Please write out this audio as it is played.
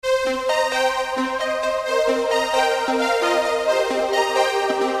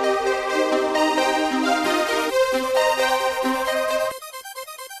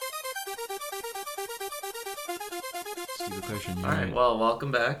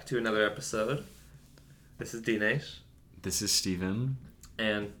welcome back to another episode. This is Dinesh. This is Stephen.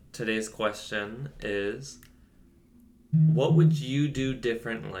 And today's question is, what would you do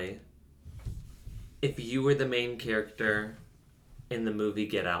differently if you were the main character in the movie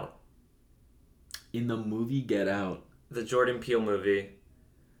Get Out? In the movie Get Out. The Jordan Peele movie.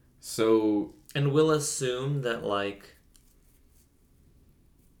 So... And we'll assume that,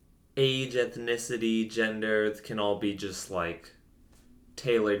 age, ethnicity, gender can all be just,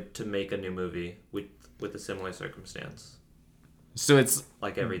 tailored to make a new movie with a similar circumstance. So it's...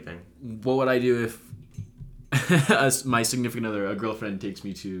 Like everything. What would I do if my significant other, a girlfriend, takes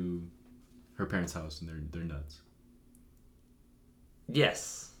me to her parents' house and they're nuts?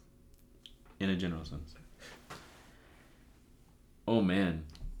 Yes. In a general sense. Oh, man.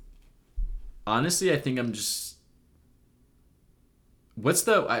 Honestly, I think I'm just... I'm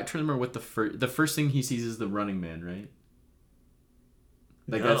trying to remember what the first thing he sees is the Running Man, right?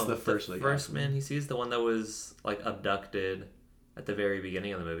 That's the first, the first man he sees, the one that was, abducted at the very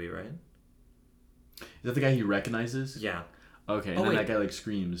beginning of the movie, right? Is that the guy he recognizes? Yeah. Okay, and then that guy,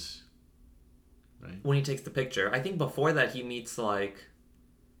 screams, right? When he takes the picture. I think before that he meets, the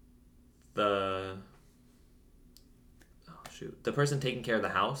person taking care of the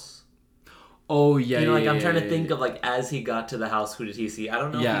house. Oh, yeah, I'm trying to think of, as he got to the house, who did he see? I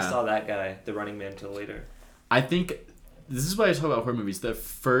don't know if he saw that guy, the Running Man, till later. I think... This is why I talk about horror movies. The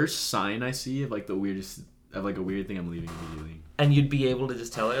first sign I see of, the weirdest... Of, a weird thing, I'm leaving immediately. And you'd be able to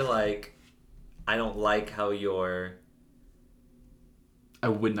just tell her, I don't like how you're... I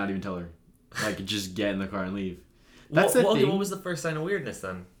would not even tell her. Just get in the car and leave. That's the thing. What was the first sign of weirdness,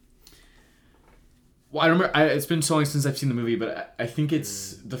 then? Well, I remember... It's been so long since I've seen the movie, but I think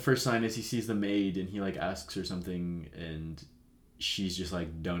it's... The first sign is he sees the maid, and he, asks her something, and she's just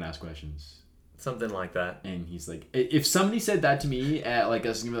don't ask questions. Something like that. And he's if somebody said that to me at,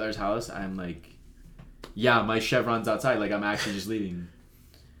 a significant other's house, I'm yeah, my chevron's outside. I'm actually just leaving.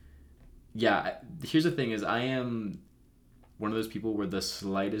 Yeah, here's the thing is I am one of those people where the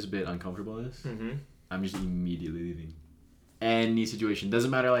slightest bit uncomfortableness, I'm just immediately leaving. Any situation. Doesn't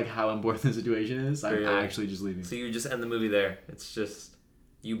matter, how important the situation is. I'm actually just leaving. So you just end the movie there. It's just,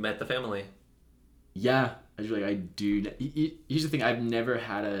 you met the family. Yeah. I just I do. Here's the thing. I've never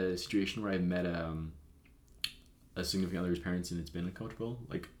had a situation where I've met a significant other's parents and it's been uncomfortable.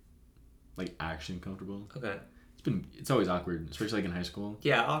 Actually uncomfortable. Okay. It's always awkward, especially in high school.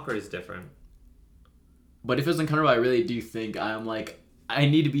 Yeah, awkward is different. But if it's uncomfortable, I really do think I'm I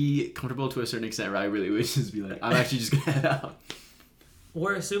need to be comfortable to a certain extent where I really would just be I'm actually just gonna head out.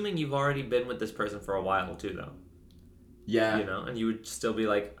 We're assuming you've already been with this person for a while too, though. Yeah. And you would still be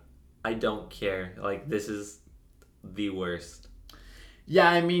I don't care. This is the worst. Yeah,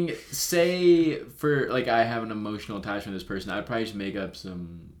 I mean, say for I have an emotional attachment to this person, I'd probably just make up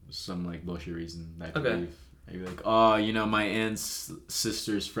some bullshit reason that I could leave. I'd be oh, my aunt's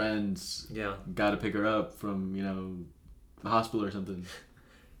sister's friends gotta pick her up from, the hospital or something.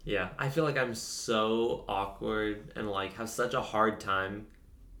 Yeah, I feel I'm so awkward and have such a hard time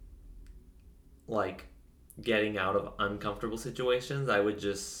getting out of uncomfortable situations. I would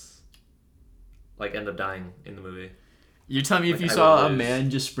just end up dying in the movie. You're telling me if you saw a man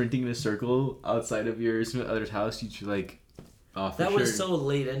just sprinting in a circle outside of your other's house, you'd be oh, for that sure. was so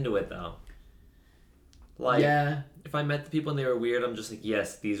late into it, though. Yeah. If I met the people and they were weird, I'm just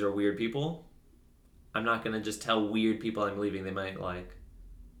yes, these are weird people. I'm not going to just tell weird people I'm leaving. They might,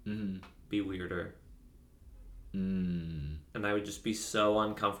 be weirder. Mm. And I would just be so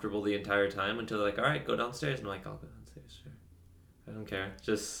uncomfortable the entire time until they're all right, go downstairs. And I'm I'll go downstairs, sure. I don't care.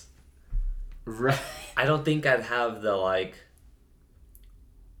 Just... Right. I don't think I'd have the,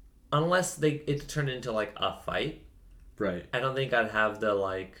 unless it turned into, a fight. Right. I don't think I'd have the,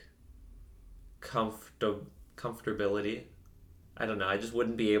 comfortability. I don't know. I just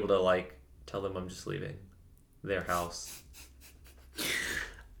wouldn't be able to, tell them I'm just leaving their house.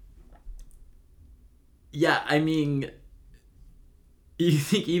 Yeah, I mean, you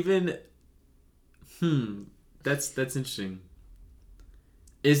think even... That's interesting.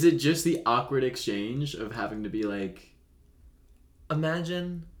 Is it just the awkward exchange of having to be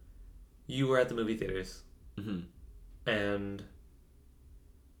Imagine you were at the movie theaters and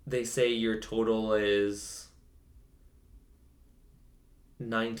they say your total is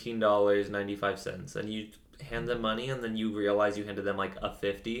 $19.95 and you hand them money and then you realize you handed them a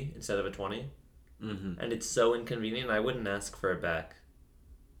 50 instead of a 20 and it's so inconvenient. I wouldn't ask for it back.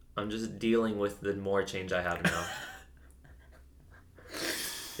 I'm just dealing with the more change I have now.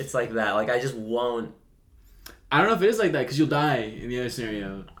 It's like that. I just won't. I don't know if it is like that because you'll die in the other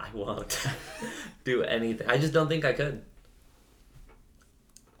scenario. I won't do anything. I just don't think I could.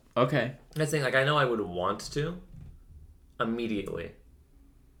 Okay. That's the thing, like, I know I would want to immediately,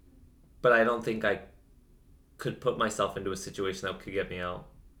 but I don't think I could put myself into a situation that could get me out.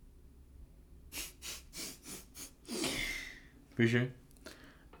 For sure.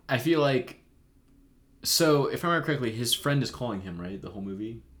 I feel like, so if I remember correctly, his friend is calling him, right? The whole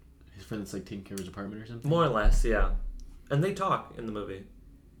movie? His friend that's like taking care of his apartment or something? More or less, yeah. And they talk in the movie.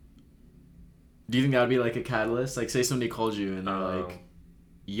 Do you think that would be like a catalyst? Like, say somebody called you and they're like,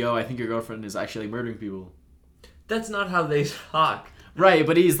 yo, I think your girlfriend is actually like murdering people. That's not how they talk. Right,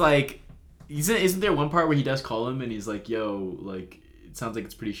 but he's like, isn't there one part where he does call him and he's like, yo, like, it sounds like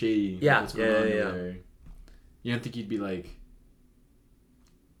it's pretty shady. Yeah, What's going on over yeah. there? You don't think you'd be like,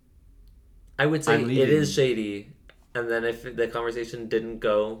 I would say it is shady, and then if the conversation didn't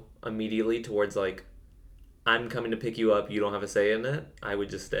go immediately towards like, I'm coming to pick you up, you don't have a say in it, I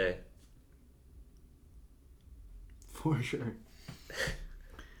would just stay. for sure.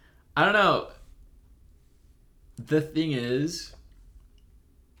 I don't know. The thing is,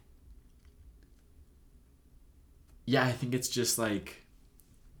 yeah, I think it's just like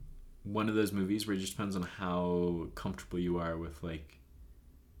one of those movies where it just depends on how comfortable you are with like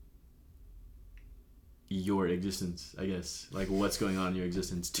your existence, I guess. Like what's going on in your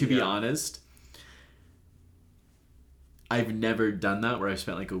existence. To be honest, I've never done that where I've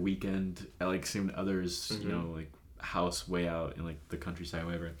spent like a weekend at like some others, you know, like house way out in like the countryside or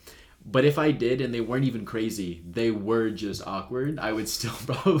whatever. But if I did and they weren't even crazy, they were just awkward, I would still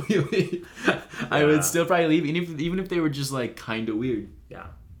probably leave. I would still probably leave, even if they were just like kind of weird. Yeah.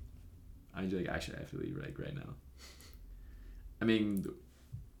 I'd be like, actually, I have to leave like right now. I mean,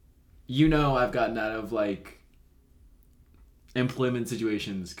 you know, I've gotten out of like employment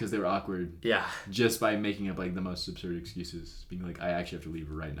situations because they were awkward. Yeah. Just by making up like the most absurd excuses, being like, I actually have to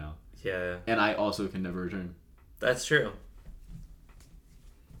leave right now. Yeah. And I also can never return. That's true.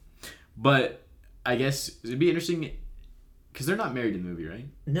 But I guess it'd be interesting because they're not married in the movie, right?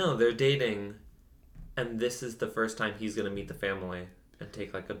 No, they're dating, and this is the first time he's gonna meet the family and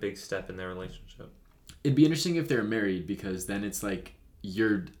take like a big step in their relationship. It'd be interesting if they're married because then it's like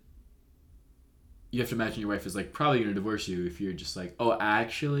you have to imagine your wife is like probably gonna divorce you if you're just like, oh,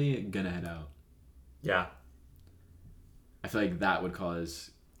 actually gonna head out. Yeah. I feel like that would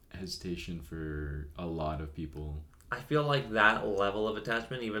cause hesitation for a lot of people. I feel like that level of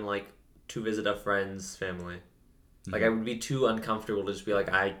attachment, even like to visit a friend's family, like I would be too uncomfortable to just be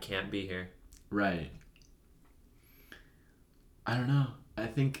like, I can't be here. Right. I don't know. I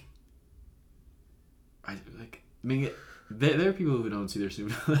think there are people who don't see their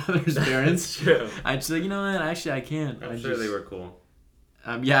significant other's parents. True. I'd just like, you know what? Actually, I can't. I'm sure they were cool.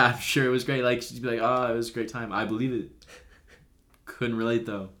 Yeah, I'm sure it was great. Like she'd be like, oh, it was a great time. I believe it. Couldn't relate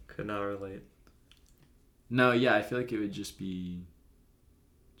though. Could not relate. No, yeah, I feel like it would just be,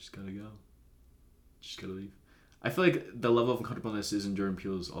 just gotta go. Just gotta leave. I feel like the level of uncomfortableness is in Jordan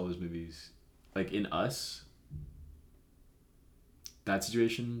Peele's all his movies. Like in Us, that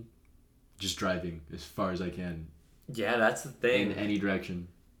situation, just driving as far as I can. Yeah, that's the thing. In any direction.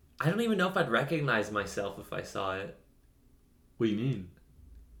 I don't even know if I'd recognize myself if I saw it. What do you mean?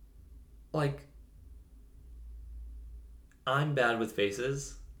 Like, I'm bad with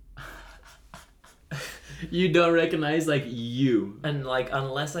faces. You don't recognize, like, you. And, like,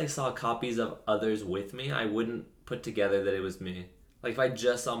 unless I saw copies of others with me, I wouldn't put together that it was me. Like, if I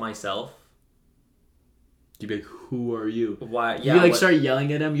just saw myself... You'd be like, who are you? Why? Yeah, you, like, start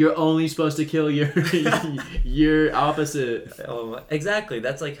yelling at him. You're only supposed to kill your your opposite. Oh, exactly.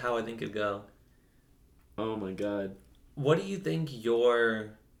 That's, like, how I think it'd go. Oh, my God. What do you think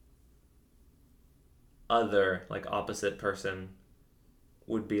your other, like, opposite person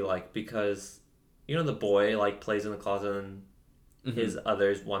would be like? Because... You know the boy, like, plays in the closet and his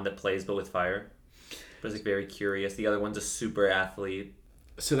other's one that plays but with fire? But it's, like, very curious. The other one's a super athlete.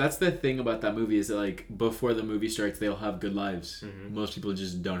 So that's the thing about that movie is that, like, before the movie starts, they'll have good lives. Most people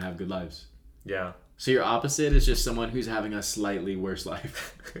just don't have good lives. Yeah. So your opposite is just someone who's having a slightly worse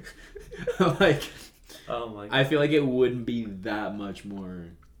life. Like, oh my God. I feel like it wouldn't be that much more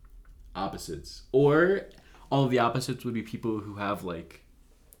opposites. Or all of the opposites would be people who have, like,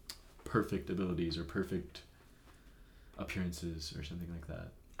 perfect abilities or perfect appearances or something like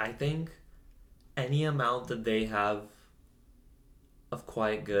that. I think any amount that they have of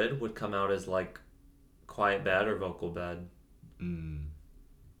quiet good would come out as like quiet bad or vocal bad.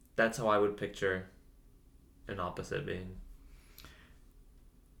 That's how I would picture an opposite being.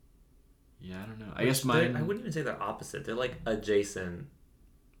 Yeah, I don't know. I guess mine... I wouldn't even say they're opposite. They're like adjacent.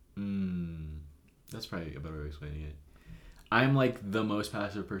 That's probably a better way of explaining it. I'm like the most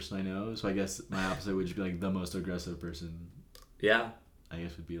passive person I know, so I guess my opposite would just be like the most aggressive person. Yeah. I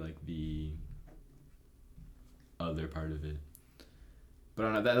guess would be like the other part of it. But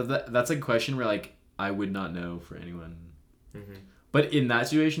I don't know. That's like a question where like I would not know for anyone. Mm-hmm. But in that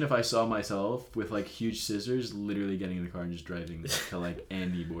situation, if I saw myself with like huge scissors, literally getting in the car and just driving to like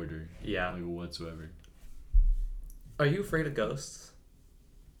any border, Yeah. like whatsoever. Are you afraid of ghosts?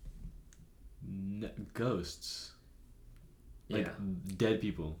 Ghosts. Like Yeah. dead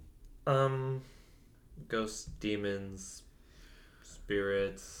people. Ghosts, demons,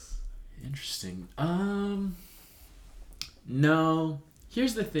 spirits. Interesting. No.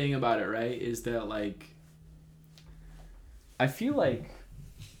 Here's the thing about it, right? Is that like I feel like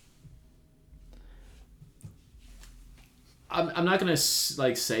I'm not gonna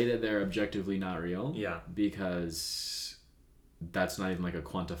like say that they're objectively not real. Yeah. Because that's not even like a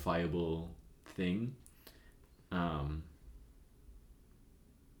quantifiable thing.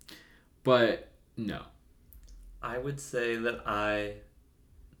 But no. I would say that I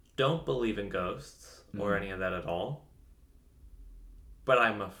don't believe in ghosts or any of that at all. But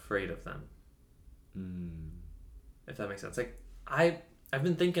I'm afraid of them. If that makes sense. Like I've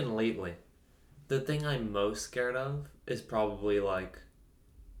been thinking lately, the thing I'm most scared of is probably like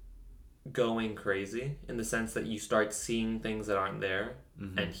going crazy in the sense that you start seeing things that aren't there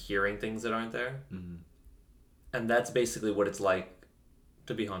and hearing things that aren't there. And that's basically what it's like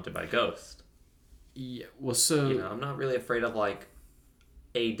to be haunted by a ghost. Yeah, well, so You know, I'm not really afraid of like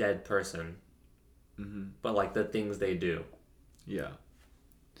a dead person, but like the things they do. Yeah.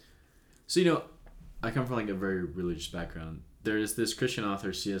 So, you know, I come from like a very religious background. There's this Christian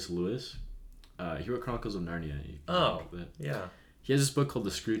author, C.S. Lewis. He wrote Chronicles of Narnia. Oh, yeah. He has this book called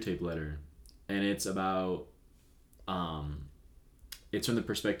The Screwtape Letter, and it's about, it's from the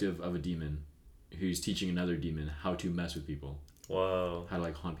perspective of a demon who's teaching another demon how to mess with people. Whoa. How to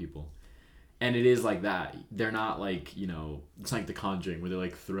like haunt people. And it is like that. They're not like, you know, it's like The Conjuring where they're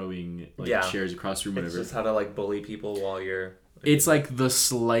like throwing like chairs across the room, It's whatever. just how to like bully people while you're... It's like the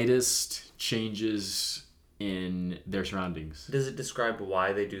slightest changes in their surroundings. Does it describe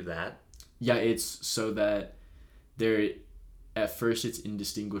why they do that? Yeah, it's so that they're... At first, it's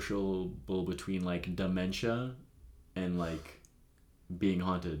indistinguishable between like dementia and like being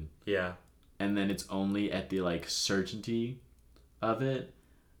haunted. Yeah. And then it's only at the like certainty of it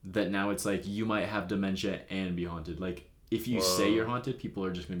that now it's like you might have dementia and be haunted. Like if you say you're haunted, people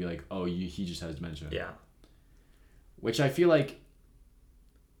are just gonna be like, oh, he just has dementia. Yeah. Which I feel like,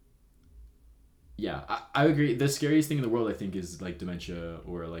 yeah, I agree. The scariest thing in the world, I think, is like dementia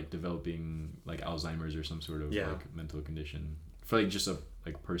or like developing like Alzheimer's or some sort of like mental condition for like just a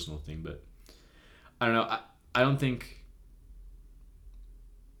like personal thing. But I don't know. I don't think.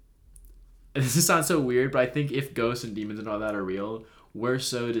 This sounds so weird, but I think if ghosts and demons and all that are real, we're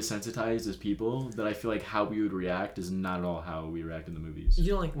so desensitized as people that I feel like how we would react is not at all how we react in the movies.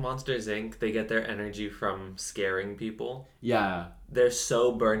 You know, like Monsters, Inc., they get their energy from scaring people. Yeah. They're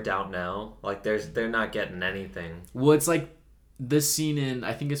so burnt out now. Like, they're not getting anything. Well, it's like this scene in,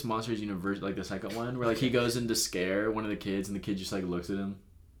 I think it's Monsters University, like the second one, where like he goes in to scare one of the kids and the kid just like looks at him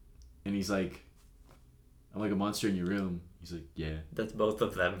and he's like, I'm like a monster in your room. He's like, yeah. That's both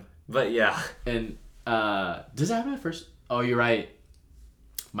of them. But yeah. And does that happen at first? Oh, you're right.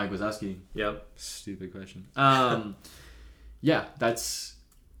 Mike Wazowski. Yep. Stupid question. Yeah, that's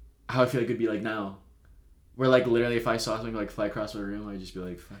how I feel like it'd be like now. Where like literally if I saw something like fly across my room, I'd just be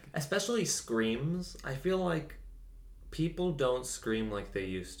like, fuck it. Especially screams. I feel like people don't scream like they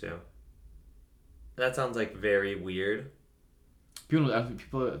used to. That sounds like very weird. People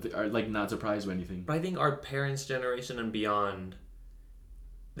are like not surprised by anything. But I think our parents' generation and beyond,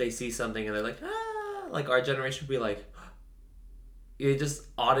 they see something and they're like, ah. Like our generation would be like, you just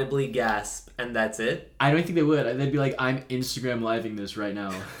audibly gasp and that's it. I don't think they would. They'd be like, I'm Instagram living this right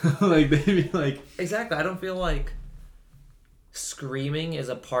now. Like they'd be like, exactly. I don't feel like screaming is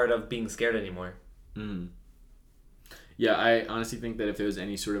a part of being scared anymore. Yeah, I honestly think that if there was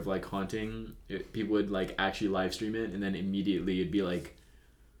any sort of like haunting, people would like actually live stream it and then immediately it'd be like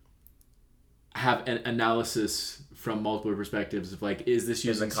have an analysis from multiple perspectives of like, is this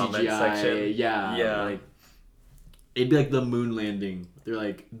using CGI? Section. Yeah. Like, it'd be like the moon landing. They're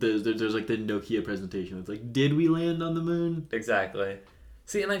like, there's like the Nokia presentation. It's like, did we land on the moon? Exactly.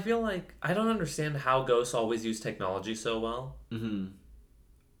 See, and I feel like I don't understand how ghosts always use technology so well.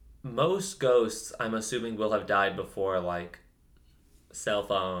 Most ghosts, I'm assuming, will have died before like cell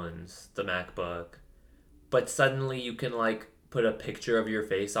phones, the MacBook. But suddenly you can like put a picture of your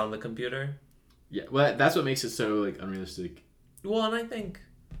face on the computer. Yeah, well, that's what makes it so like unrealistic. Well, and I think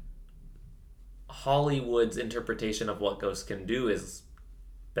Hollywood's interpretation of what ghosts can do is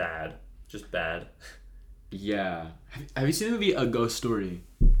bad. Just bad. Yeah. Have you seen the movie A Ghost Story?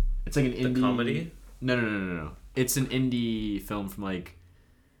 It's like an indie... comedy? No. It's an indie film from like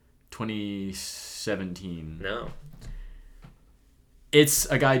 2017. No. It's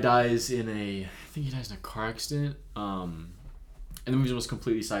a guy dies in I think he dies in a car accident. And the movie's almost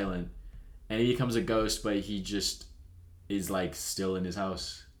completely silent. And he becomes a ghost, but he just is like still in his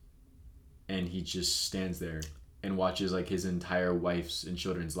house. And he just stands there and watches like his entire wife's and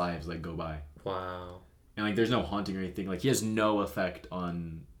children's lives like go by. Wow. And like there's no haunting or anything. Like he has no effect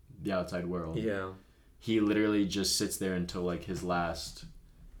on the outside world. Yeah. He literally just sits there until like his last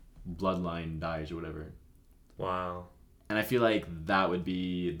bloodline dies or whatever. Wow. And I feel like that would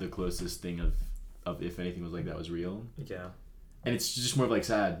be the closest thing of if anything was like that was real. Yeah. And it's just more of like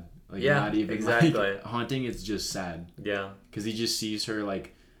sad. Like yeah, not even exactly. like haunting, it's just sad. Yeah. Because he just sees her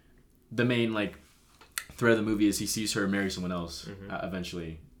like the main like thread of the movie is he sees her marry someone else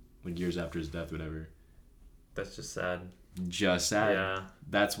eventually, like years after his death, whatever. That's just sad. Just sad. Yeah.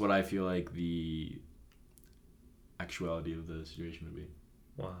 That's what I feel like the actuality of the situation would be.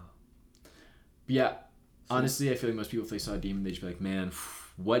 Wow. But yeah. Honestly, I feel like most people, if they saw a demon, they'd just be like, man,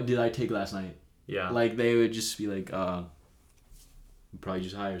 what did I take last night? Yeah. Like, they would just be like, probably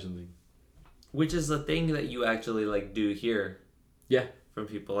just high or something. Which is the thing that you actually, like, do hear. Yeah. From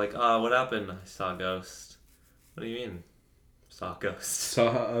people, like, oh, what happened? I saw a ghost. What do you mean? Saw a ghost.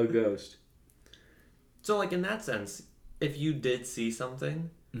 Saw a ghost. So, like, in that sense, if you did see something,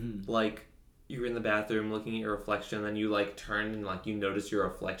 like, you were in the bathroom looking at your reflection, then you, like, turned and, like, you noticed your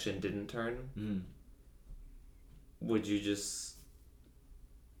reflection didn't turn, would you just...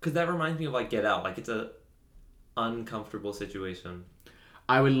 Because that reminds me of, like, Get Out. Like, it's a uncomfortable situation.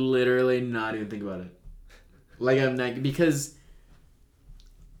 I would literally not even think about it. Like, I'm not... Because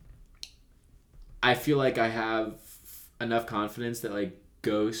I feel like I have enough confidence that, like,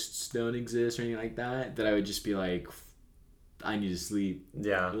 ghosts don't exist or anything like that, that I would just be like, I need to sleep.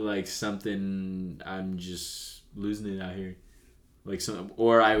 Yeah. Like, something... I'm just losing it out here. Like, some...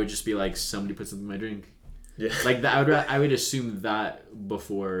 Or I would just be like, somebody put something in my drink. Yeah. Like that, I would assume that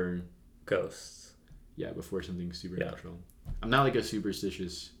before ghosts. Yeah, before something supernatural. Yeah. I'm not like a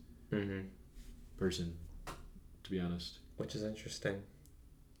superstitious person, to be honest. Which is interesting.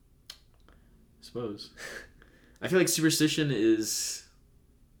 I suppose. I feel like superstition is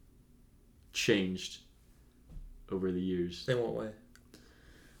changed over the years. In what way?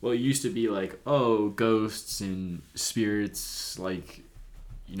 Well, it used to be like, oh, ghosts and spirits, like,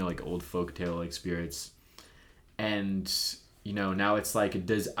 you know, like old folktale like spirits. And, you know, now it's like,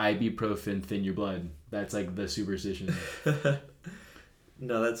 does ibuprofen thin your blood? That's like the superstition.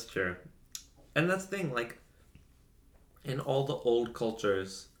 No, that's true. And that's the thing, like, in all the old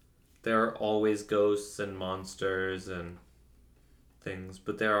cultures, there are always ghosts and monsters and things,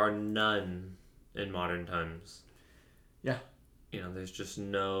 but there are none in modern times. Yeah. You know, there's just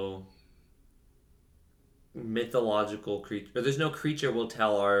no mythological creature, or there's no creature we'll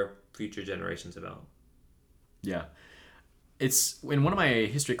tell our future generations about. Yeah. It's in one of my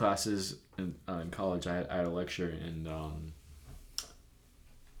history classes in college, I had a lecture in a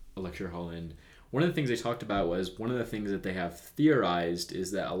lecture hall, and one of the things they talked about was one of the things that they have theorized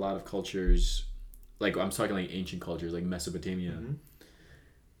is that a lot of cultures, like I'm talking like ancient cultures, like Mesopotamia,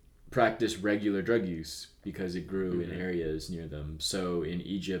 practice regular drug use because it grew in areas near them. So in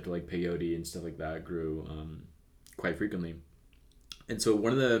Egypt, like peyote and stuff like that grew quite frequently. And so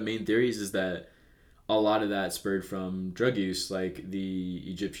one of the main theories is that a lot of that spurred from drug use. Like the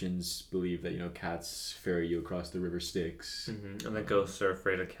Egyptians believe that, you know, cats ferry you across the river Styx. And the ghosts are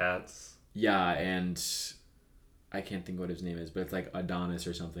afraid of cats. Yeah, and I can't think what his name is, but it's like Adonis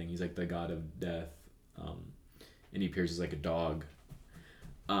or something. He's like the god of death. And he appears as like a dog.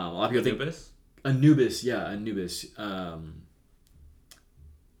 A lot of people think... Anubis, yeah, Anubis.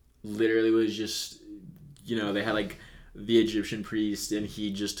 Literally was just, you know, they had like the Egyptian priest, and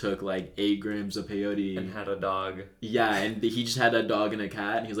he just took like 8 grams of peyote and had a dog. Yeah, and he just had a dog and a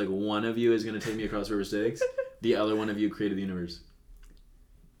cat, and he was like, one of you is going to take me across River Styx, the other one of you created the universe.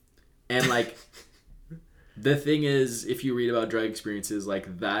 And like the thing is, if you read about drug experiences,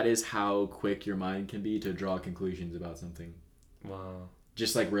 like that is how quick your mind can be to draw conclusions about something. Wow.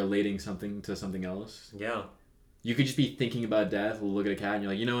 Just like relating something to something else. Yeah. You could just be thinking about death, look at a cat, and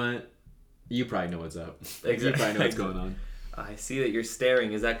you're like, you know what? You probably know what's up. Exactly. You probably know what's going on. I see that you're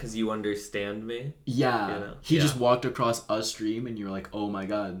staring. Is that because you understand me? Yeah. You know? He just walked across a stream, and you're like, oh my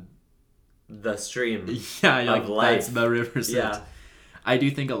god. The stream. Yeah, you're of like, life. That's the River Styx. Yeah. I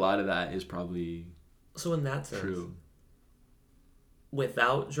do think a lot of that is probably so in that sense, true.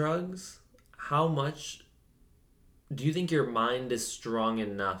 Without drugs, how much do you think your mind is strong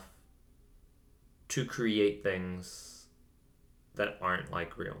enough to create things that aren't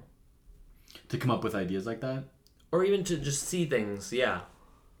like real. To come up with ideas like that? Or even to just see things, yeah.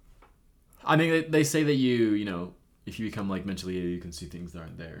 I mean, they say that you know, if you become like mentally ill, you can see things that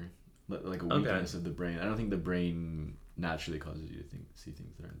aren't there. Like a weakness of the brain. I don't think the brain naturally causes you to see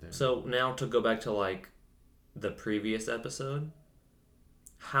things that aren't there. So now to go back to like the previous episode,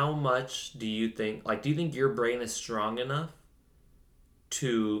 how much do you think, like, do you think your brain is strong enough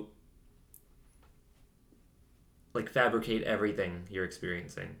to like fabricate everything you're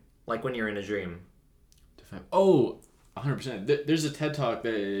experiencing? Like when you're in a dream. 100%. There's a TED Talk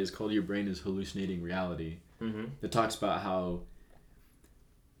that is called "Your Brain is Hallucinating Reality." Mm-hmm. That talks about how.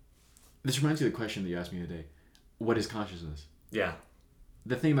 This reminds me of the question that you asked me today. What is consciousness? Yeah.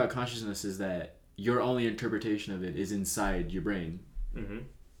 The thing about consciousness is that your only interpretation of it is inside your brain. Mm-hmm.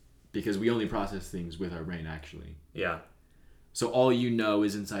 Because we only process things with our brain, actually. Yeah. So all you know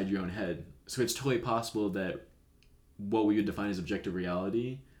is inside your own head. So it's totally possible that what we would define as objective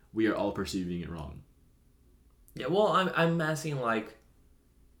reality, we are all perceiving it wrong. Yeah, well, I'm asking, like,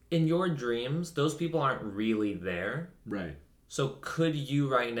 in your dreams, those people aren't really there. Right. So could you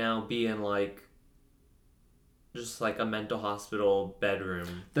right now be in, like, just, like, a mental hospital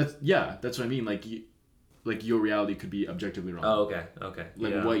bedroom? That's what I mean. Like, your reality could be objectively wrong. Oh, okay.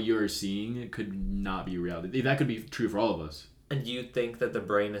 Like, what you're seeing could not be reality. That could be true for all of us. And you think that the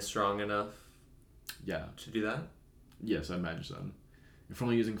brain is strong enough to do that? Yes, I imagine so. If we're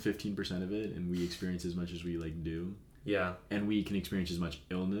only using 15% of it and we experience as much as we, like, do. Yeah. And we can experience as much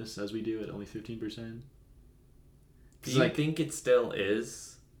illness as we do at only 15%. Do you think it still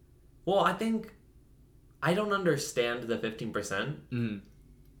is? Well, I don't understand the 15%. Mm-hmm.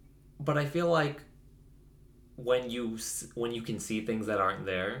 But I feel like when you can see things that aren't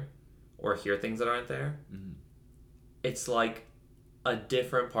there or hear things that aren't there, mm-hmm. it's like a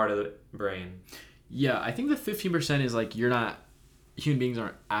different part of the brain. Yeah, I think the 15% is like human beings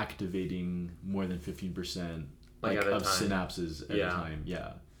aren't activating more than 15% like of synapses at a time.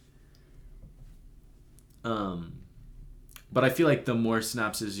 Yeah. But I feel like the more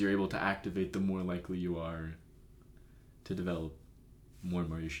synapses you're able to activate, the more likely you are to develop more and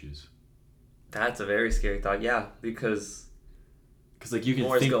more issues. That's a very scary thought. Yeah, because like you can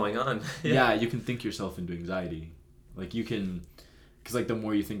more is going on. Yeah, you can think yourself into anxiety. Like you can, because like the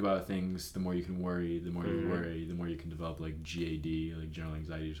more you think about things, the more you can worry. The more you worry, the more you can develop like GAD, like general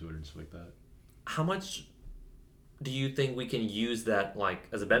anxiety disorder and stuff like that. How much do you think we can use that like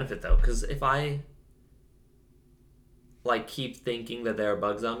as a benefit though? Because if I like keep thinking that there are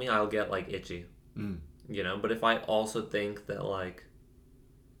bugs on me, I'll get like itchy. You know, but if I also think that like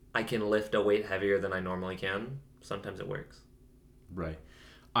I can lift a weight heavier than I normally can, sometimes it works. Right.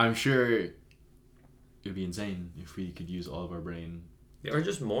 I'm sure it would be insane if we could use all of our brain. Yeah, or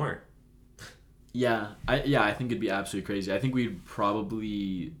just more. I think it'd be absolutely crazy. I think we'd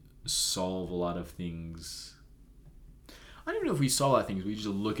probably solve a lot of things. I don't even know if we solve a lot of things. We just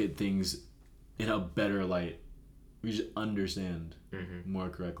look at things in a better light. We just understand more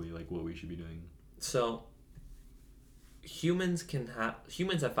correctly like what we should be doing. So humans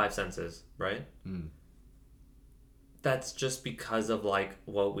have 5 senses, right? That's just because of like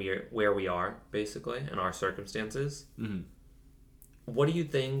where we are basically and our circumstances. What do you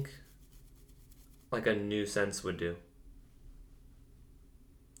think like a new sense would do?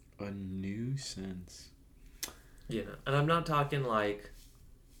 A new sense. Yeah, and I'm not talking like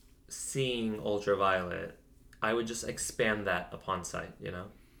seeing ultraviolet. I would just expand that upon sight, you know?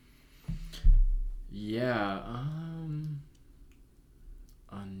 Yeah,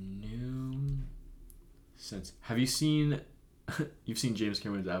 a new sense. Have you seen you've seen James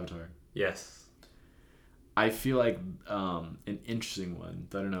Cameron's Avatar? Yes. I feel like an interesting one.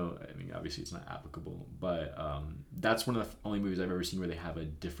 I don't know. I mean, obviously it's not applicable, but that's one of the only movies I've ever seen where they have a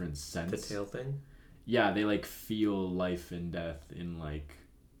different sense. The tail thing? Yeah, they like feel life and death in like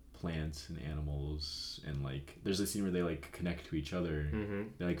plants and animals, and like there's a scene where they like connect to each other.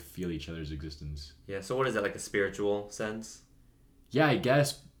 They like feel each other's existence. Yeah. So what is that, like a spiritual sense? Yeah, I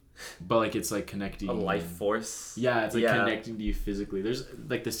guess. But like it's like connecting a life force. Yeah, it's like connecting to you physically. There's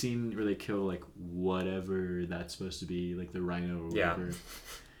like the scene where they kill like whatever that's supposed to be, like the rhino or whatever.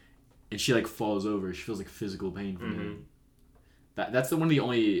 And she like falls over. She feels like physical pain from it. That's one of the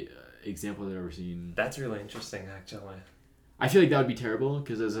only examples I've ever seen. That's really interesting, actually. I feel like that would be terrible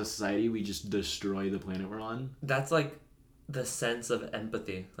because as a society we just destroy the planet we're on. That's like the sense of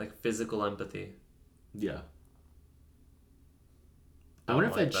empathy, like physical empathy. Yeah. I wonder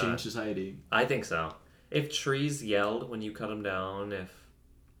if that changed society. I think so. If trees yelled when you cut them down,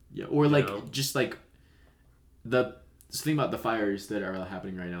 or like just like the just think about the fires that are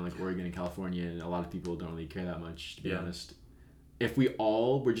happening right now, like Oregon and California, and a lot of people don't really care that much, to be honest. If we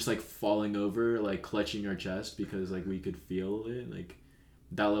all were just like falling over, like clutching our chest because like we could feel it, like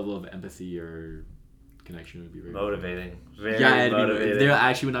that level of empathy or connection would be very motivating. Very motivating. There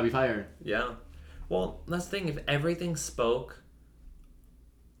actually would not be fire. Yeah. Well, that's the thing. If everything spoke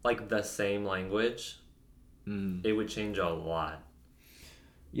like the same language, it would change a lot.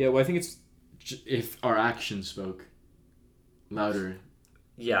 Yeah, well, I think it's if our actions spoke louder.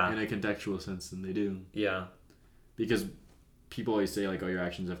 Yeah. In a contextual sense than they do. Yeah. Because people always say like, "Oh, your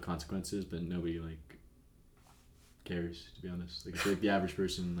actions have consequences," but nobody like cares. To be honest, like I feel like the average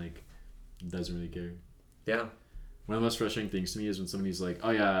person like doesn't really care. Yeah. One of the most frustrating things to me is when somebody's like,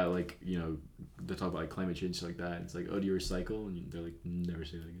 "Oh yeah, like they talk about like climate change stuff like that." It's like, "Oh, do you recycle?" And they're like, "Never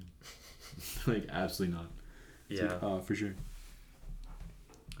say that again." Like absolutely not. It's yeah. Like, oh, for sure.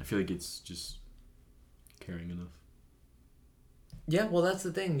 I feel like it's just caring enough. Yeah, well, that's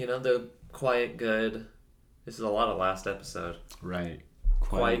the thing. The quiet good. This is a lot of last episode. Right.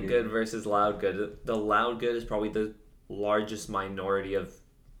 Quiet good versus loud good. The loud good is probably the largest minority of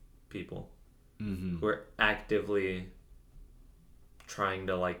people who are actively trying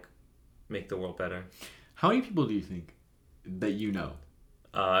to like make the world better. How many people do you think that you know?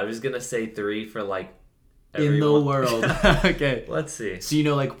 I was gonna say 3 for like everyone. In the world. Okay. Let's see.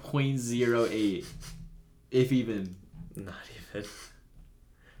 So like 0.08, if even. Not even.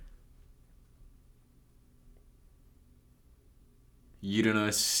 You don't know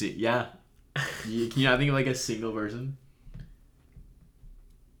yeah. Can you not think of like a single person?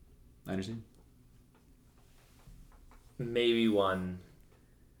 I understand. Maybe 1.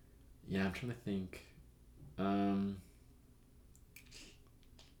 Yeah, I'm trying to think.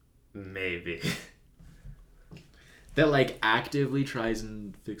 Maybe. That like actively tries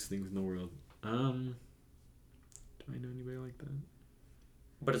and fix things in the world. Do I know anybody like that?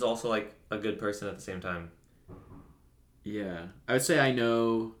 But it's also like a good person at the same time. Yeah. I would say I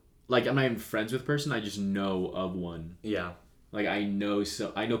know, like I'm not even friends with a person, I just know of one. Yeah. Like I know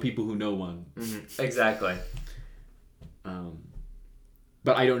people who know one. Mm-hmm. Exactly.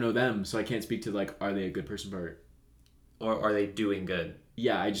 But I don't know them, so I can't speak to like, are they a good person part? Or are they doing good?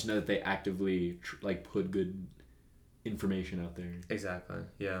 Yeah, I just know that they actively like put good information out there. Exactly.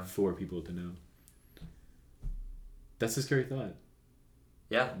 Yeah. For people to know. That's a scary thought.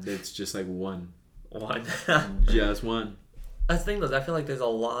 Yeah. It's just like one. Just one. That's the thing though, I feel like there's a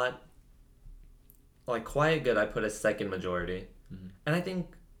lot like quiet good I put as second majority. And I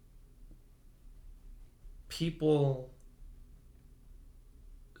think people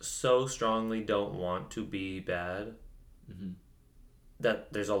so strongly don't want to be bad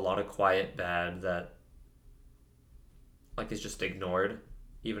that there's a lot of quiet bad that like is just ignored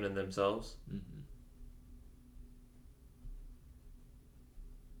even in themselves.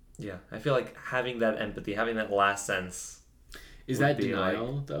 Yeah, I feel like having that empathy, having that last sense. Is that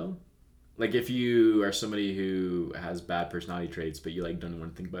denial though? Like if you are somebody who has bad personality traits but you like don't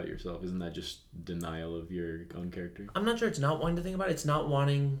want to think about it yourself, isn't that just denial of your own character? I'm not sure it's not wanting to think about it, it's not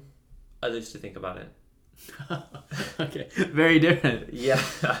wanting others to think about it. Okay, very different. Yeah.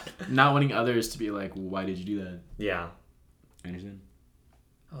 Not wanting others to be like, why did you do that? Yeah. I understand.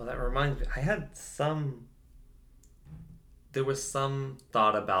 Oh, that reminds me. There was some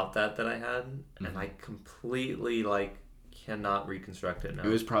thought about that I had, and I completely like cannot reconstruct it now. It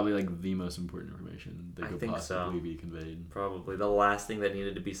was probably like the most important information that could possibly be conveyed. Probably the last thing that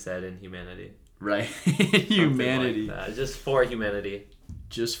needed to be said in humanity. Right. Humanity. Like that. Just for humanity.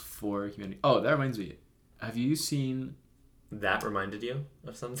 Just for humanity. Oh, that reminds me. Have you seen... That reminded you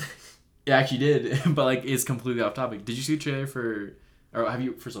of something? It actually did, but like it's completely off topic. Did you see the trailer for... Or have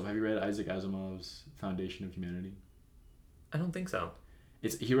you read Isaac Asimov's Foundation of Humanity? I don't think so.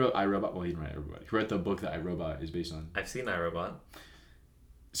 He wrote I, Robot. Well, he didn't write I, Robot. He wrote the book that I, Robot is based on. I've seen I, Robot.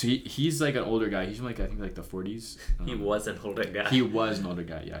 So he's like an older guy. He's from like I think like the 40s. He was an older guy. He was an older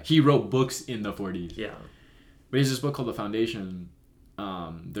guy. Yeah, he wrote books in the 40s. Yeah. But he has this book called The Foundation.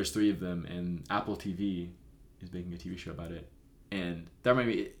 There's 3 of them, and Apple TV is making a TV show about it. And that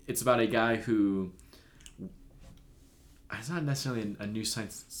reminded me, it's about a guy who. It's not necessarily a new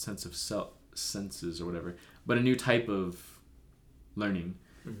sense of senses or whatever, but a new type of learning.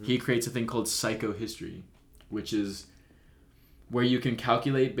 He creates a thing called psychohistory, which is where you can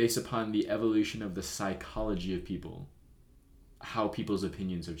calculate based upon the evolution of the psychology of people, how people's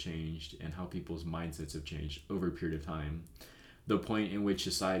opinions have changed and how people's mindsets have changed over a period of time, the point in which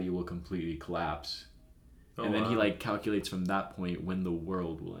society will completely collapse. And then he like calculates from that point when the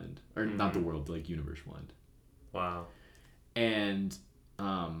world will end, or not the world, like universe will end. Wow. And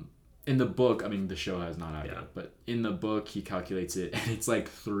in the book, I mean, the show has not out Yeah. yet, but in the book, he calculates it, and it's like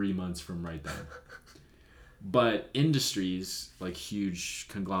 3 months from right then. But industries, like huge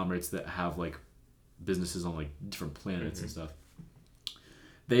conglomerates that have like businesses on like different planets and stuff,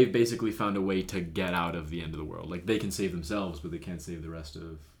 they've basically found a way to get out of the end of the world. Like they can save themselves, but they can't save the rest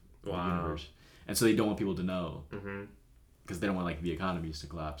of the universe. And so they don't want people to know. Because they don't want like the economies to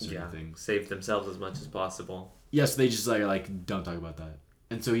collapse or anything. Save themselves as much as possible. Yes, they just like don't talk about that.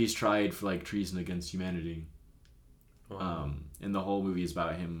 And so he's tried for like treason against humanity. Wow. And the whole movie is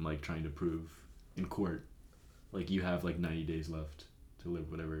about him like trying to prove in court, like you have like 90 days left to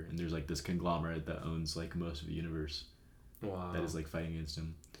live, whatever. And there's like this conglomerate that owns like most of the universe. Wow. That is like fighting against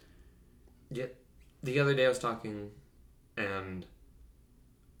him. Yeah. The other day I was talking, and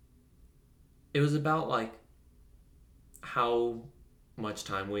it was about like how much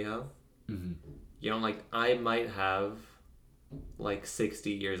time we have. You know, like I might have like 60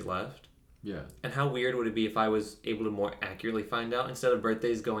 years left. Yeah. And how weird would it be if I was able to more accurately find out, instead of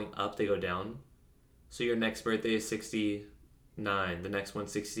birthdays going up, they go down. So your next birthday is 69, the next one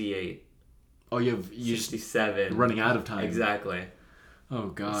 68. Oh, you 67. Running out of time. Exactly. Oh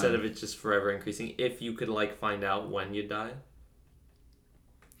god. Instead of it just forever increasing, if you could like find out when you die.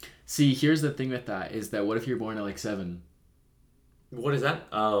 See, here's the thing with that is that what if you're born at like 7? What is that?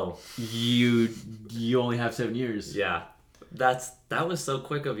 Oh. You only have 7 years. Yeah. That was so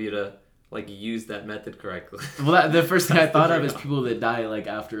quick of you to like use that method correctly. Well, the first thing I thought of is people that die like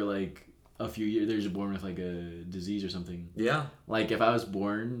after like a few years. They're just born with like a disease or something. Yeah. Like if I was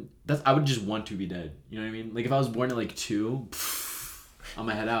born, I would just want to be dead. You know what I mean? Like if I was born at like 2, I'm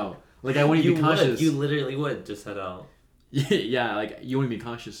gonna head out. Like I wouldn't be conscious. You literally would just head out. Yeah, like you wouldn't be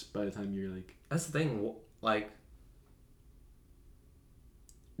conscious by the time you're like. That's the thing. Like,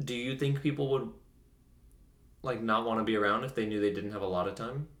 do you think people would like not want to be around if they knew they didn't have a lot of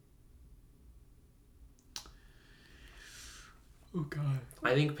time? Oh god.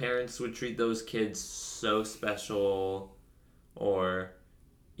 I think parents would treat those kids so special, or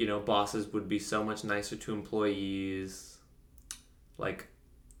you know, bosses would be so much nicer to employees, like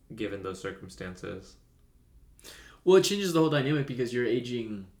given those circumstances. Well, it changes the whole dynamic because you're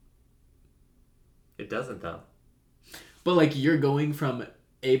aging. It doesn't though. But like you're going from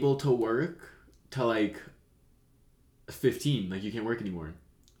able to work to like 15, like you can't work anymore.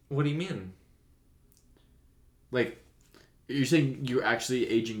 What do you mean? Like you're saying you're actually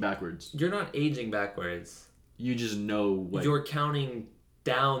aging backwards. You're not aging backwards. You just know what you're counting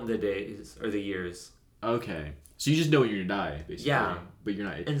down the days or the years. Okay. So you just know when you're gonna die, basically. Yeah. But you're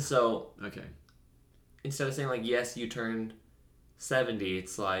not. And so okay. Instead of saying like, yes, you turned 70,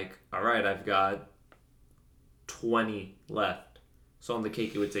 it's like, all right, I've got 20 left. So on the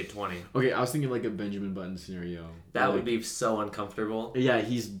cake, you would say 20. Okay, I was thinking like a Benjamin Button scenario. That would be so uncomfortable. Yeah,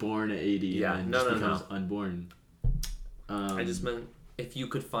 he's born at 80 yeah, and no, just becomes unborn. I just meant if you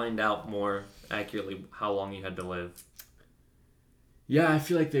could find out more accurately how long you had to live. Yeah, I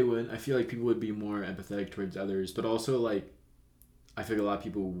feel like they would. I feel like people would be more empathetic towards others. But also, like, I feel like a lot of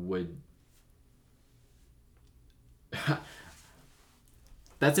people would...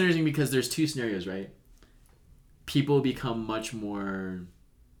 That's interesting because there's 2 scenarios, right? People become much more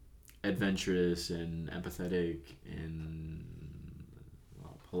adventurous and empathetic and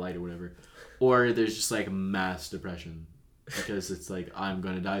polite or whatever. Or there's just like mass depression because it's like, I'm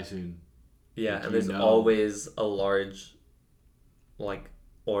going to die soon. Yeah, like, and there's always a large like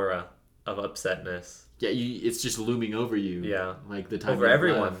aura of upsetness. Yeah, it's just looming over you. Yeah. Like the time over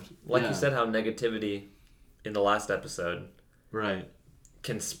everyone. left. Like you said, how negativity in the last episode. Right.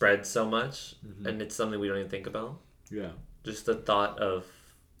 Can spread so much, and it's something we don't even think about. Yeah. Just the thought of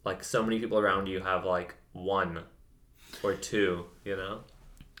like so many people around you have like 1 or 2, you know?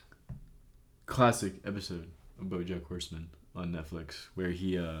 Classic episode of BoJack Horseman on Netflix where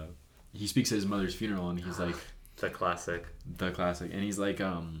he speaks at his mother's funeral and he's like the classic. And he's like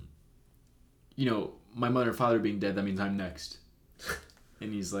you know, my mother and father being dead, that means I'm next.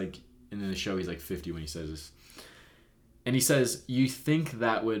 And he's like, and in the show he's like 50 when he says this. And he says, you think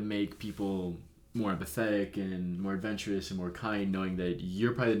that would make people more empathetic and more adventurous and more kind, knowing that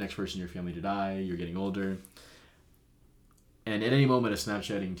you're probably the next person in your family to die, you're getting older. And at any moment, a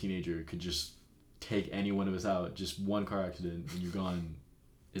Snapchatting teenager could just take any one of us out. Just one car accident and you're gone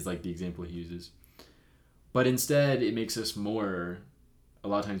is like the example he uses. But instead, it makes us more, a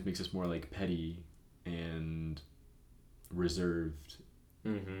lot of times makes us more like petty and reserved.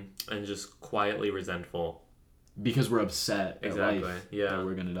 Mm-hmm. And just quietly resentful. Because we're upset at life that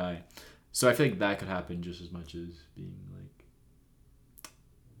we're going to die. So I feel like that could happen just as much as being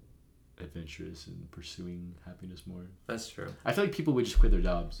like adventurous and pursuing happiness more. That's true. I feel like people would just quit their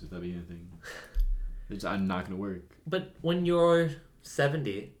jobs if that be anything. I'm not going to work. But when you're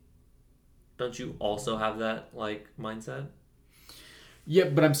 70, don't you also have that like mindset? Yeah,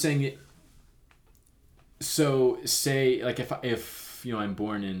 but I'm saying it. So say like if I'm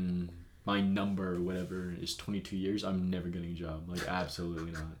born in my number or whatever is 22 years, I'm never getting a job. Like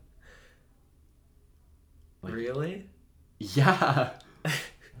absolutely not. Like, really? Yeah.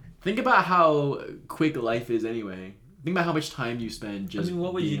 Think about how quick life is anyway. Think about how much time you spend just. I mean,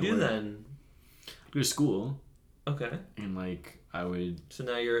 what would you do then? Go to school. Okay. And like I would. So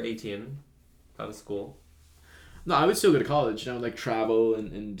now you're 18, out of school. No, I would still go to college. Like travel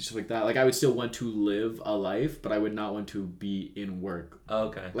and do stuff like that. Like I would still want to live a life, but I would not want to be in work.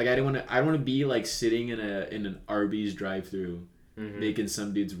 Okay. Like I don't want to be like sitting in an Arby's drive-through, making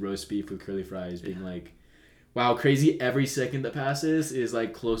some dude's roast beef with curly fries, being like, "Wow, crazy! Every second that passes is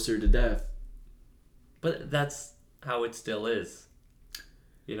like closer to death." But that's how it still is.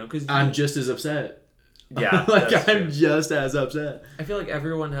 Because I'm just as upset. Yeah, like I'm true. Just as upset. I feel like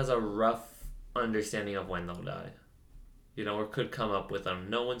everyone has a rough understanding of when they'll die. Or could come up with them.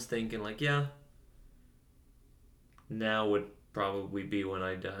 No one's thinking like, yeah, now would probably be when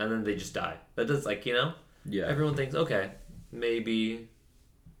I die, and then they just die. That does Yeah. Everyone thinks, okay, maybe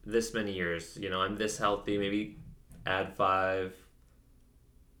this many years. I'm this healthy. Maybe add 5.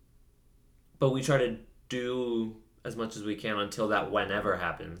 But we try to do as much as we can until that whenever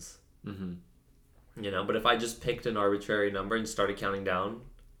happens. Mm-hmm. But if I just picked an arbitrary number and started counting down,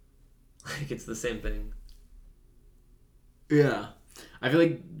 like it's the same thing. Yeah. I feel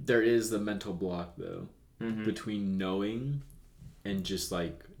like there is the mental block though between knowing and just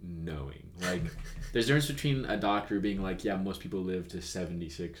like knowing. Like there's a difference between a doctor being like, yeah, most people live to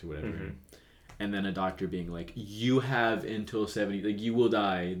 76 or whatever. And then a doctor being like, you have until 70, like you will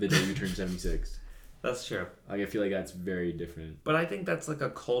die the day you turn 76. That's true. Like I feel like that's very different. But I think that's like a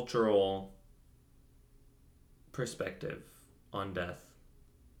cultural perspective on death.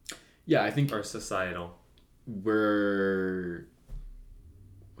 Yeah, I think... Or societal. We're...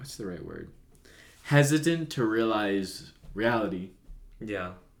 What's the right word? Hesitant to realize reality.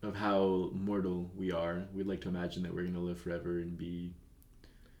 Yeah. Of how mortal we are. We'd like to imagine that we're going to live forever and be...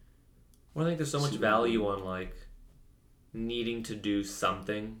 Well, I think there's so much value on, like, needing to do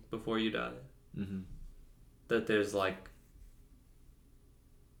something before you die. Mm-hmm. That there's, like,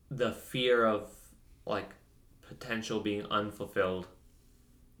 the fear of, like, potential being unfulfilled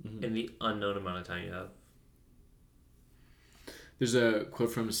in the unknown amount of time you have. There's a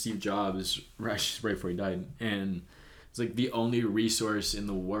quote from Steve Jobs right before he died, and it's like, the only resource in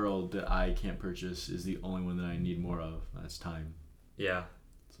the world that I can't purchase is the only one that I need more of. That's time. Yeah.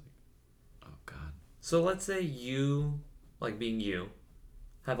 It's like, oh God. So let's say you, like being you,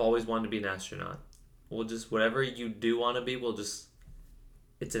 have always wanted to be an astronaut. We'll just, whatever you do want to be,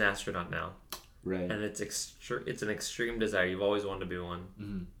 it's an astronaut now. Right. And it's an extreme desire. You've always wanted to be one.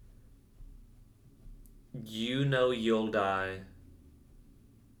 Mm-hmm. You'll die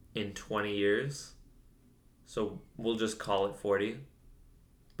in 20 years. So we'll just call it 40.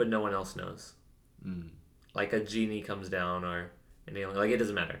 But no one else knows. Like a genie comes down or an alien. Like, it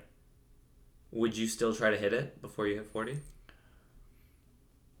doesn't matter. Would you still try to hit it before you hit 40?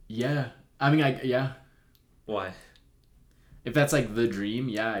 Yeah. I mean, yeah. Why? If that's like the dream,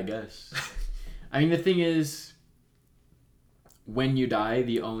 yeah, I guess. I mean, the thing is, when you die,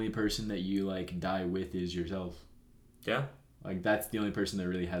 the only person that you like die with is yourself. Yeah. Like that's the only person that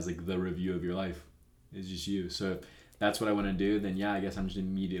really has like the review of your life is just you. So if that's what I want to do, then yeah, I guess I'm just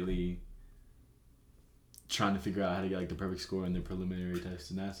immediately trying to figure out how to get like the perfect score in the preliminary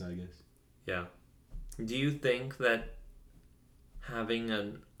test in NASA, I guess. Yeah. Do you think that having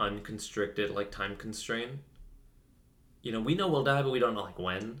an unconstricted like time constraint, we know we'll die, but we don't know like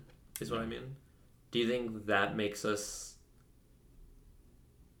when, is what I mean? Do you think that makes us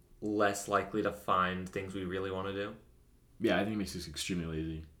less likely to find things we really want to do? Yeah, I think it makes us extremely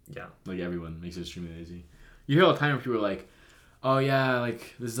lazy. Yeah. Like everyone makes us extremely lazy. You hear all the time when people are like, oh yeah,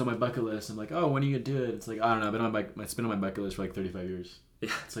 like this is on my bucket list. I'm like, oh, when are you going to do it? It's like, I don't know, it's been on my bucket list for like 35 years.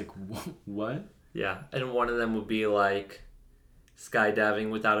 Yeah. It's like, what? Yeah. And one of them would be like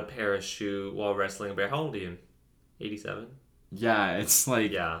skydiving without a parachute while wrestling a bear. How old are you? 87? Yeah, it's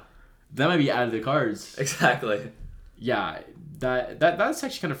like... Yeah. That might be out of the cards. Exactly. Yeah, that's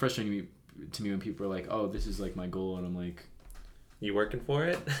actually kind of frustrating to me when people are like, "Oh, this is like my goal," and I'm like, "You working for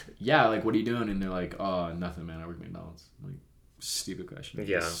it?" Yeah, like what are you doing? And they're like, "Oh, nothing, man. I work at McDonald's." I'm like, stupid question.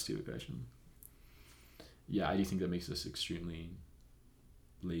 Yeah. Stupid question. Yeah, I do think that makes us extremely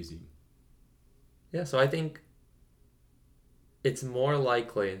lazy. Yeah, so I think it's more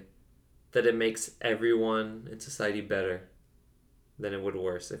likely that it makes everyone in society better than it would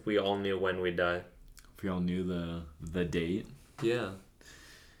worse if we all knew when we die. If we all knew the date. Yeah.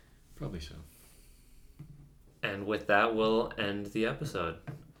 Probably so. And with that, we'll end the episode.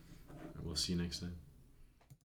 We'll see you next time.